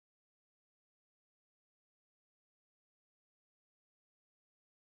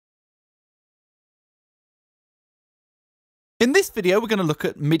In this video, we're going to look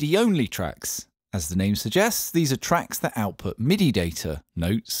at MIDI-only tracks. As the name suggests, these are tracks that output MIDI data,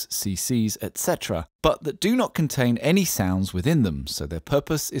 notes, CCs, etc., but that do not contain any sounds within them, so their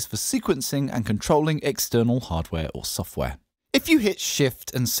purpose is for sequencing and controlling external hardware or software. If you hit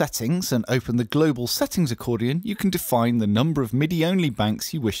Shift and Settings and open the Global Settings accordion, you can define the number of MIDI-only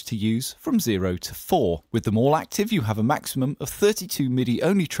banks you wish to use from 0 to 4. With them all active, you have a maximum of 32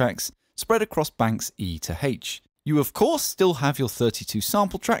 MIDI-only tracks spread across banks E to H. You of course still have your 32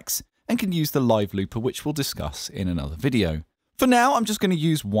 sample tracks and can use the live looper, which we'll discuss in another video. For now, I'm just going to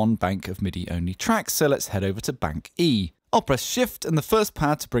use one bank of MIDI-only tracks, so let's head over to bank E. I'll press Shift and the first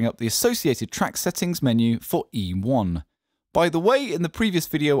pad to bring up the associated track settings menu for E1. By the way, in the previous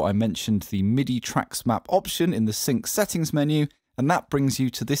video I mentioned the MIDI tracks map option in the sync settings menu, and that brings you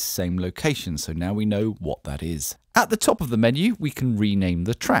to this same location, so now we know what that is. At the top of the menu, we can rename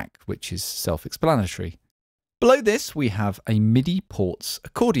the track, which is self-explanatory. Below this, we have a MIDI ports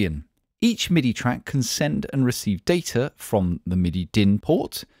accordion. Each MIDI track can send and receive data from the MIDI DIN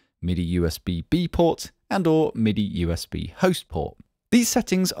port, MIDI USB-B port, and/or MIDI USB host port. These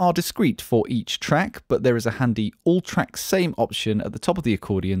settings are discrete for each track, but there is a handy All Tracks Same option at the top of the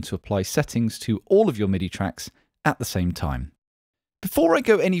accordion to apply settings to all of your MIDI tracks at the same time. Before I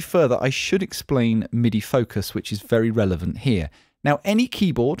go any further, I should explain MIDI focus, which is very relevant here. Now, any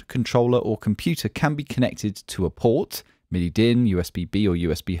keyboard, controller, or computer can be connected to a port, MIDI DIN, USB-B, or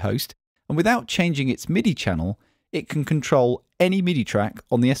USB host, and without changing its MIDI channel, it can control any MIDI track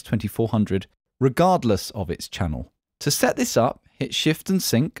on the S2400, regardless of its channel. To set this up, hit Shift and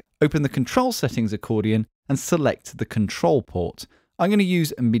Sync, open the Control Settings accordion, and select the control port. I'm going to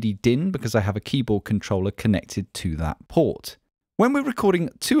use a MIDI DIN because I have a keyboard controller connected to that port. When we're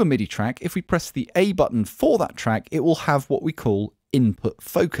recording to a MIDI track, if we press the A button for that track, it will have what we call input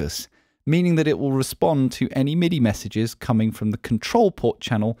focus, meaning that it will respond to any MIDI messages coming from the control port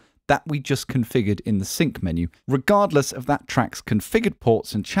channel that we just configured in the sync menu, regardless of that track's configured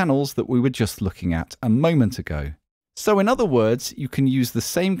ports and channels that we were just looking at a moment ago. So in other words, you can use the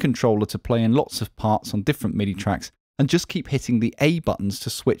same controller to play in lots of parts on different MIDI tracks and just keep hitting the A buttons to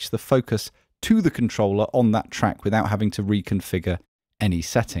switch the focus to the controller on that track without having to reconfigure any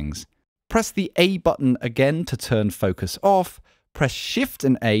settings. Press the A button again to turn focus off, press Shift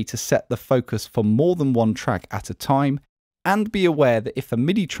and A to set the focus for more than one track at a time, and be aware that if a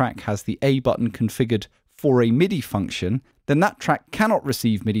MIDI track has the A button configured for a MIDI function, then that track cannot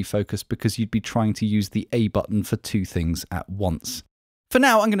receive MIDI focus because you'd be trying to use the A button for two things at once. For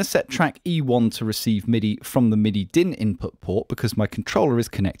now, I'm going to set track E1 to receive MIDI from the MIDI DIN input port because my controller is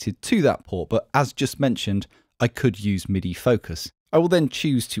connected to that port, but as just mentioned, I could use MIDI focus. I will then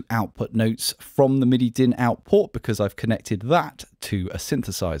choose to output notes from the MIDI DIN out port because I've connected that to a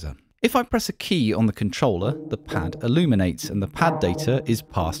synthesizer. If I press a key on the controller, the pad illuminates and the pad data is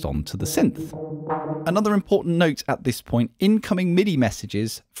passed on to the synth. Another important note at this point, incoming MIDI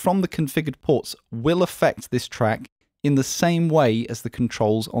messages from the configured ports will affect this track in the same way as the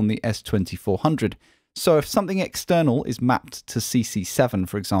controls on the S2400. So if something external is mapped to CC7,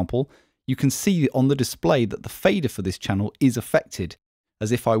 for example, you can see on the display that the fader for this channel is affected,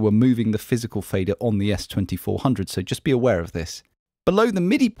 as if I were moving the physical fader on the S2400, so just be aware of this. Below the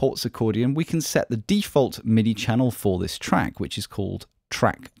MIDI ports accordion, we can set the default MIDI channel for this track, which is called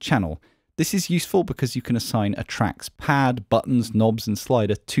Track Channel. This is useful because you can assign a track's pad, buttons, knobs, and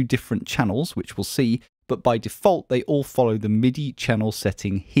slider to different channels, which we'll see, but by default they all follow the MIDI channel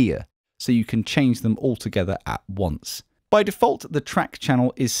setting here, so you can change them all together at once. By default, the track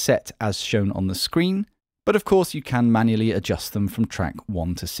channel is set as shown on the screen, but of course you can manually adjust them from track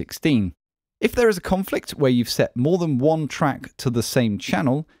 1 to 16. If there is a conflict where you've set more than one track to the same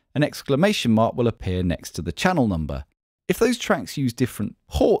channel, an exclamation mark will appear next to the channel number. If those tracks use different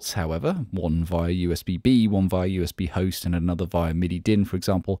ports, however, one via USB-B, one via USB host, and another via MIDI DIN, for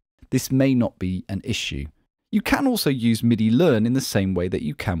example, this may not be an issue. You can also use MIDI Learn in the same way that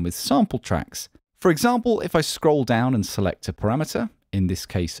you can with sample tracks. For example, if I scroll down and select a parameter, in this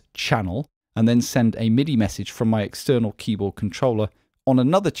case channel, and then send a MIDI message from my external keyboard controller on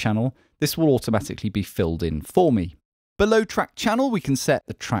another channel, this will automatically be filled in for me. Below track channel, we can set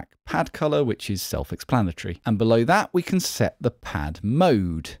the track pad color, which is self-explanatory. And below that, we can set the pad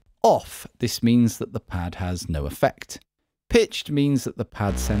mode. Off, this means that the pad has no effect. Pitched means that the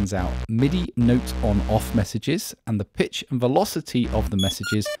pad sends out MIDI note on-off messages, and the pitch and velocity of the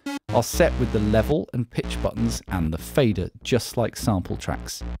messages are set with the level and pitch buttons and the fader, just like sample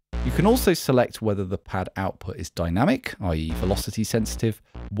tracks. You can also select whether the pad output is dynamic, i.e. velocity sensitive,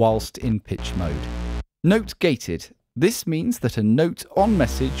 whilst in pitch mode. Note gated. This means that a note on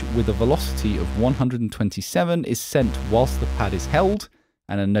message with a velocity of 127 is sent whilst the pad is held,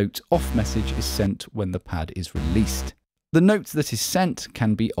 and a note off message is sent when the pad is released. The note that is sent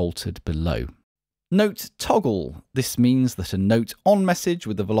can be altered below. Note toggle. This means that a note on message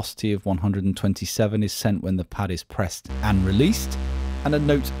with a velocity of 127 is sent when the pad is pressed and released, and a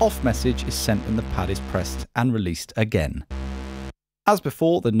note off message is sent when the pad is pressed and released again. As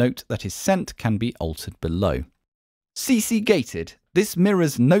before, the note that is sent can be altered below. CC gated. This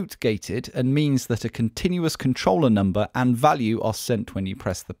mirrors note gated and means that a continuous controller number and value are sent when you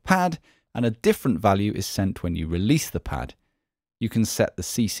press the pad, and a different value is sent when you release the pad. You can set the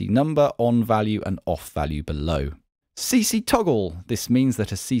CC number, on value and off value below. CC toggle. This means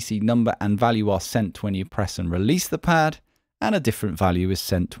that a CC number and value are sent when you press and release the pad, and a different value is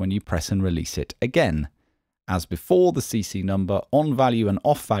sent when you press and release it again. As before, the CC number, on value and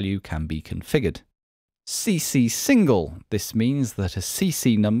off value can be configured. CC single. This means that a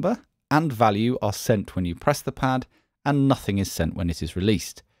CC number and value are sent when you press the pad, and nothing is sent when it is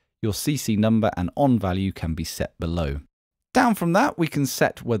released. Your CC number and on value can be set below. Down from that, we can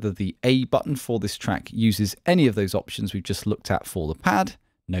set whether the A button for this track uses any of those options we've just looked at for the pad: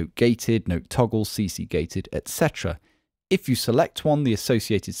 note gated, note toggle, CC gated, etc. If you select one, the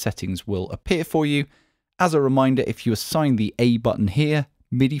associated settings will appear for you. As a reminder, if you assign the A button here,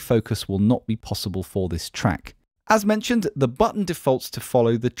 MIDI focus will not be possible for this track. As mentioned, the button defaults to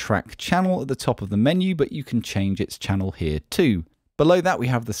follow the track channel at the top of the menu, but you can change its channel here too. Below that, we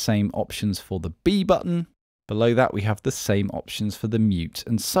have the same options for the B button. Below that, we have the same options for the mute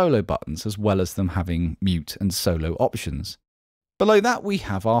and solo buttons, as well as them having mute and solo options. Below that, we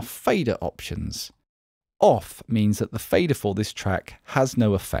have our fader options. Off means that the fader for this track has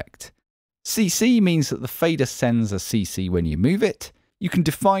no effect. CC means that the fader sends a CC when you move it. You can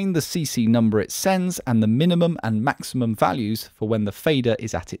define the CC number it sends and the minimum and maximum values for when the fader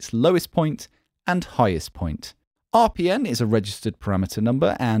is at its lowest point and highest point. RPN is a registered parameter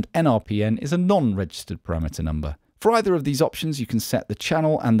number and NRPN is a non-registered parameter number. For either of these options, you can set the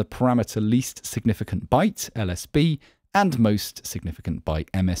channel and the parameter least significant byte, LSB, and most significant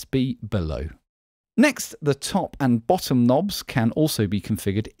byte, MSB, below. Next, the top and bottom knobs can also be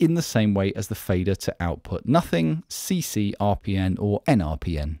configured in the same way as the fader to output nothing, CC, RPN, or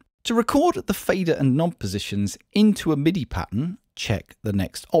NRPN. To record the fader and knob positions into a MIDI pattern, check the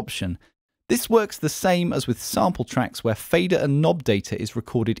next option. This works the same as with sample tracks where fader and knob data is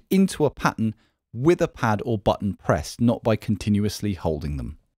recorded into a pattern with a pad or button pressed, not by continuously holding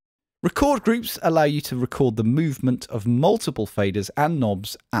them. Record groups allow you to record the movement of multiple faders and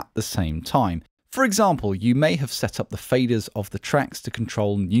knobs at the same time. For example, you may have set up the faders of the tracks to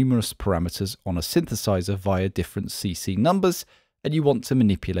control numerous parameters on a synthesizer via different CC numbers, and you want to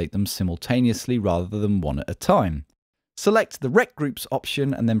manipulate them simultaneously rather than one at a time. Select the Rec Groups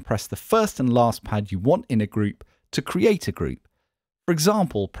option and then press the first and last pad you want in a group to create a group. For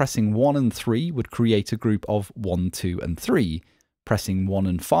example, pressing 1 and 3 would create a group of 1, 2 and 3. Pressing 1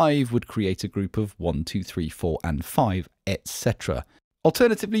 and 5 would create a group of 1, 2, 3, 4 and 5, etc.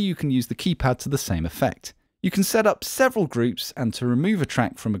 Alternatively, you can use the keypad to the same effect. You can set up several groups, and to remove a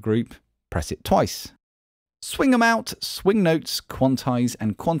track from a group, press it twice. Swing amount, swing notes, quantize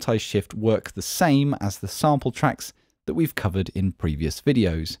and quantize shift work the same as the sample tracks that we've covered in previous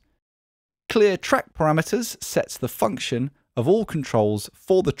videos. Clear track parameters sets the function of all controls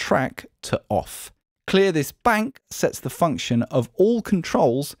for the track to off. Clear this bank sets the function of all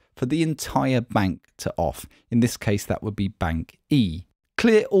controls for the entire bank to off. In this case, that would be bank E.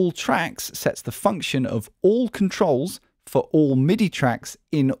 Clear all tracks sets the function of all controls for all MIDI tracks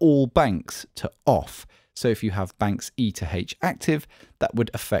in all banks to off. So if you have banks E to H active, that would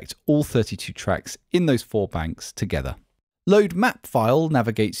affect all 32 tracks in those 4 banks together. Load map file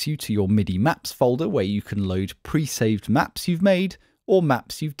navigates you to your MIDI maps folder, where you can load pre-saved maps you've made or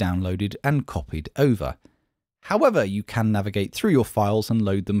maps you've downloaded and copied over. However, you can navigate through your files and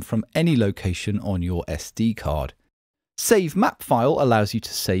load them from any location on your SD card. Save map file allows you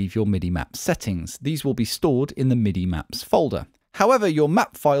to save your MIDI map settings. These will be stored in the MIDI maps folder. However, your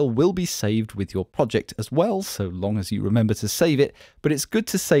map file will be saved with your project as well, so long as you remember to save it, but it's good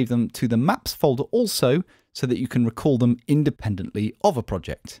to save them to the maps folder also, so that you can recall them independently of a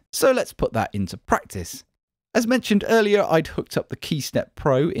project. So let's put that into practice. As mentioned earlier, I'd hooked up the KeyStep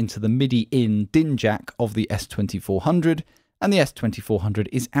Pro into the MIDI in DIN jack of the S2400, and the S2400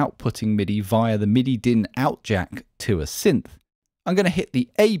 is outputting MIDI via the MIDI DIN out jack to a synth. I'm going to hit the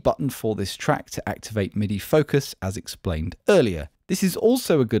A button for this track to activate MIDI focus, as explained earlier. This is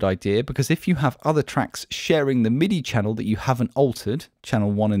also a good idea because if you have other tracks sharing the MIDI channel that you haven't altered,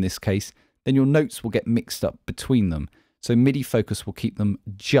 channel 1 in this case, then your notes will get mixed up between them, so MIDI focus will keep them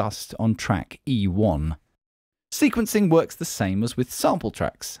just on track E1. Sequencing works the same as with sample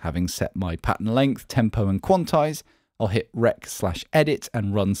tracks. Having set my pattern length, tempo and quantize, I'll hit rec/edit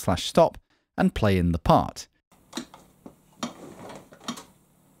and run/stop and play in the part.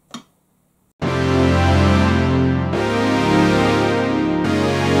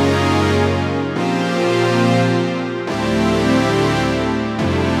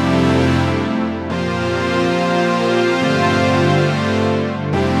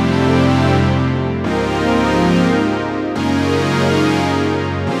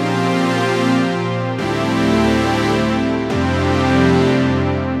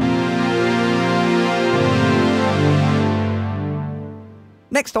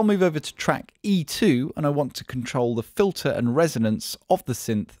 Next, I'll move over to track E2 and I want to control the filter and resonance of the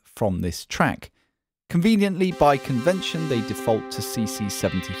synth from this track. Conveniently, by convention, they default to CC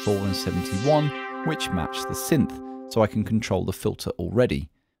 74 and 71, which match the synth, so I can control the filter already.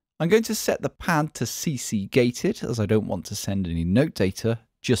 I'm going to set the pad to CC gated, as I don't want to send any note data,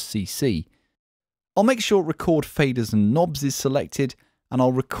 just CC. I'll make sure record faders and knobs is selected, and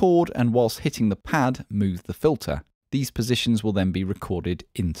I'll record and whilst hitting the pad, move the filter. These positions will then be recorded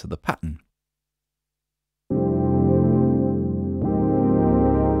into the pattern.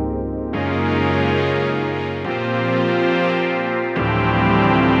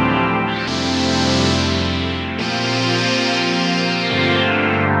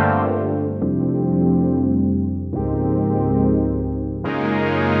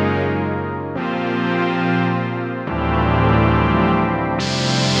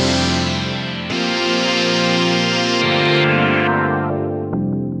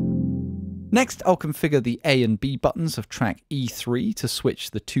 Next, I'll configure the A and B buttons of track E3 to switch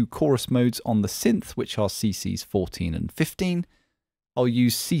the two chorus modes on the synth, which are CCs 14 and 15. I'll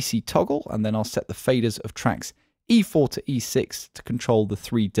use CC toggle, and then I'll set the faders of tracks E4 to E6 to control the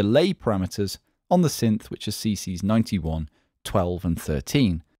three delay parameters on the synth, which are CCs 91, 12 and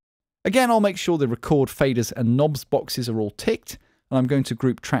 13. Again, I'll make sure the record faders and knobs boxes are all ticked, and I'm going to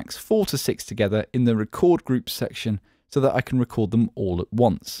group tracks 4 to 6 together in the record groups section so that I can record them all at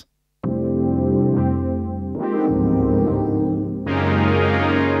once.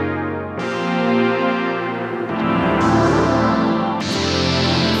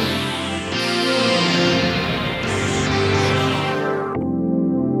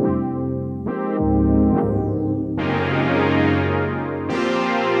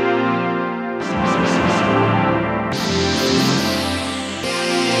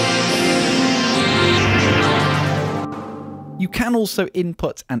 You can also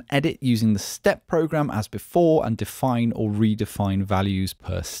input and edit using the step program as before and define or redefine values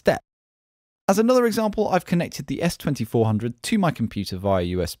per step. As another example, I've connected the S2400 to my computer via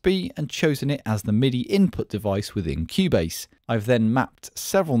USB and chosen it as the MIDI input device within Cubase. I've then mapped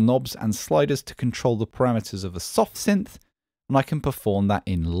several knobs and sliders to control the parameters of a soft synth, and I can perform that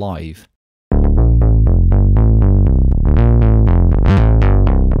in live.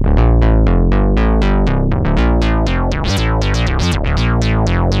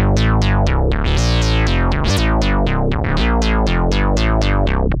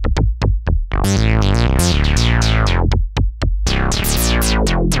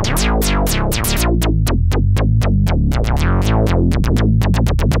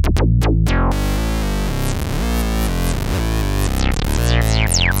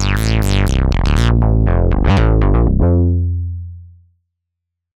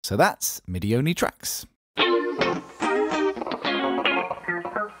 So that's MIDI-only tracks.